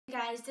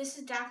guys, this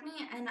is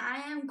Daphne, and I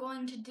am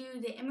going to do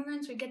the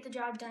Immigrants We Get the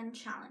Job Done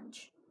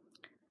challenge.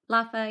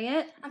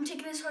 Lafayette. I'm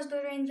taking this horse by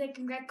the reins like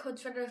a red coat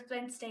sweater with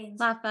Flint stains.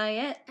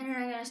 Lafayette. And then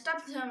I'm going to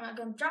stop the film, I'm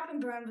going to drop and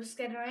burn with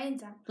getting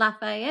reins on.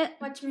 Lafayette.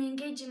 Watch me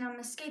engaging, I'm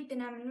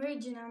escaping, I'm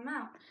enraging, I'm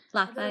out.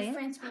 Lafayette. I go to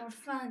France for more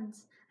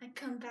funds. I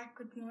come back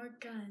with more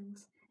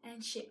guns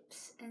and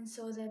ships, and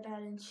so their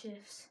balance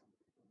shifts.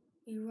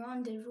 We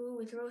rendezvous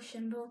with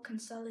Rochambeau,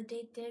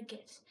 consolidate their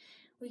gifts.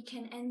 We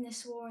can end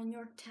this war in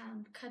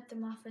Yorktown, cut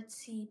them off at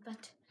sea,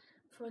 but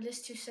for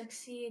this to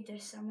succeed,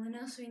 there's someone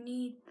else we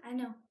need. I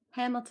know.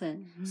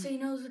 Hamilton. So he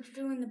knows what to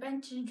do in the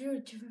bench and drew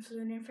to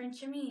fluent in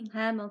French, I mean.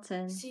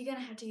 Hamilton. So you're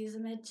gonna have to use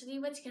them mentally.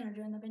 What's he gonna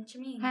do in the bench, I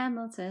mean?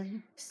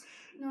 Hamilton.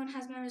 No one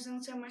has my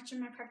results so much in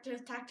my practice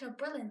of tactile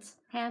brilliance.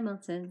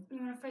 Hamilton. You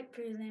wanna fight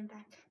for your land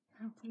back.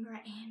 Your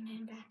right hand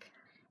man back.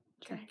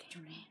 You gotta get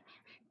your right hand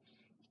man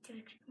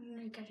back.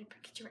 You gotta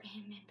get your right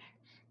hand man back.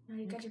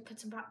 You gotta put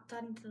some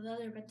thought into the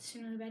leather, but the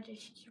sooner the better to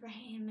get your right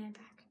hand man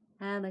back.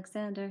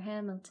 Alexander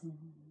Hamilton.